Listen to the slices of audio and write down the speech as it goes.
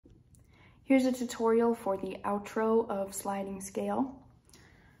Here's a tutorial for the outro of sliding scale.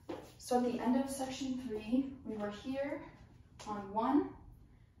 So at the end of section 3, we were here on 1,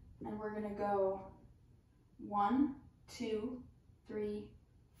 and we're going to go 1, 2, 3,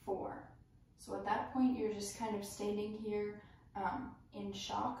 4. So at that point, you're just kind of standing here in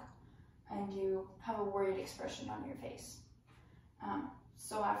shock, and you have a worried expression on your face.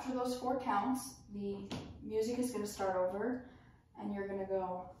 So after those 4 counts, the music is going to start over, and you're going to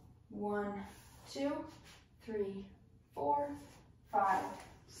go 1, 2, 3, 4, 5,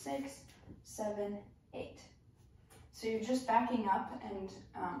 6, 7, 8. So you're just backing up and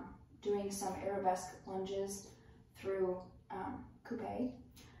doing some arabesque lunges through coupe.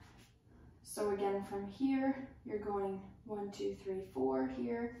 So again, from here, you're going 1, 2, 3, 4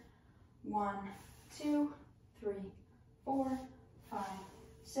 here. 1, 2, 3, 4, 5,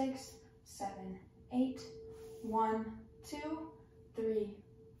 6, 7, 8. 1, 2, 3,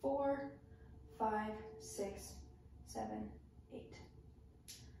 4, 5, 6, 7, 8.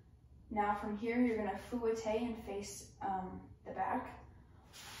 Now from here, you're going to fouetter and face the back.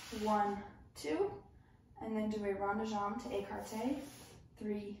 1, 2, and then do a rond de jambe to écarté.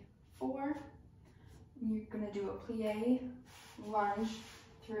 3, 4. And you're going to do a plie, lunge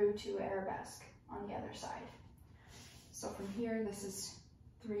through to arabesque on the other side. So from here, this is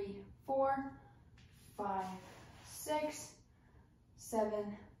 3, 4, 5, 6,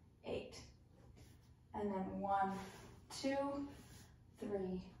 7, 8. And then 1, 2, 3,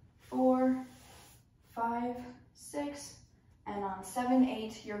 4, 5, 6, and on 7,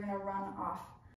 8, you're going to run off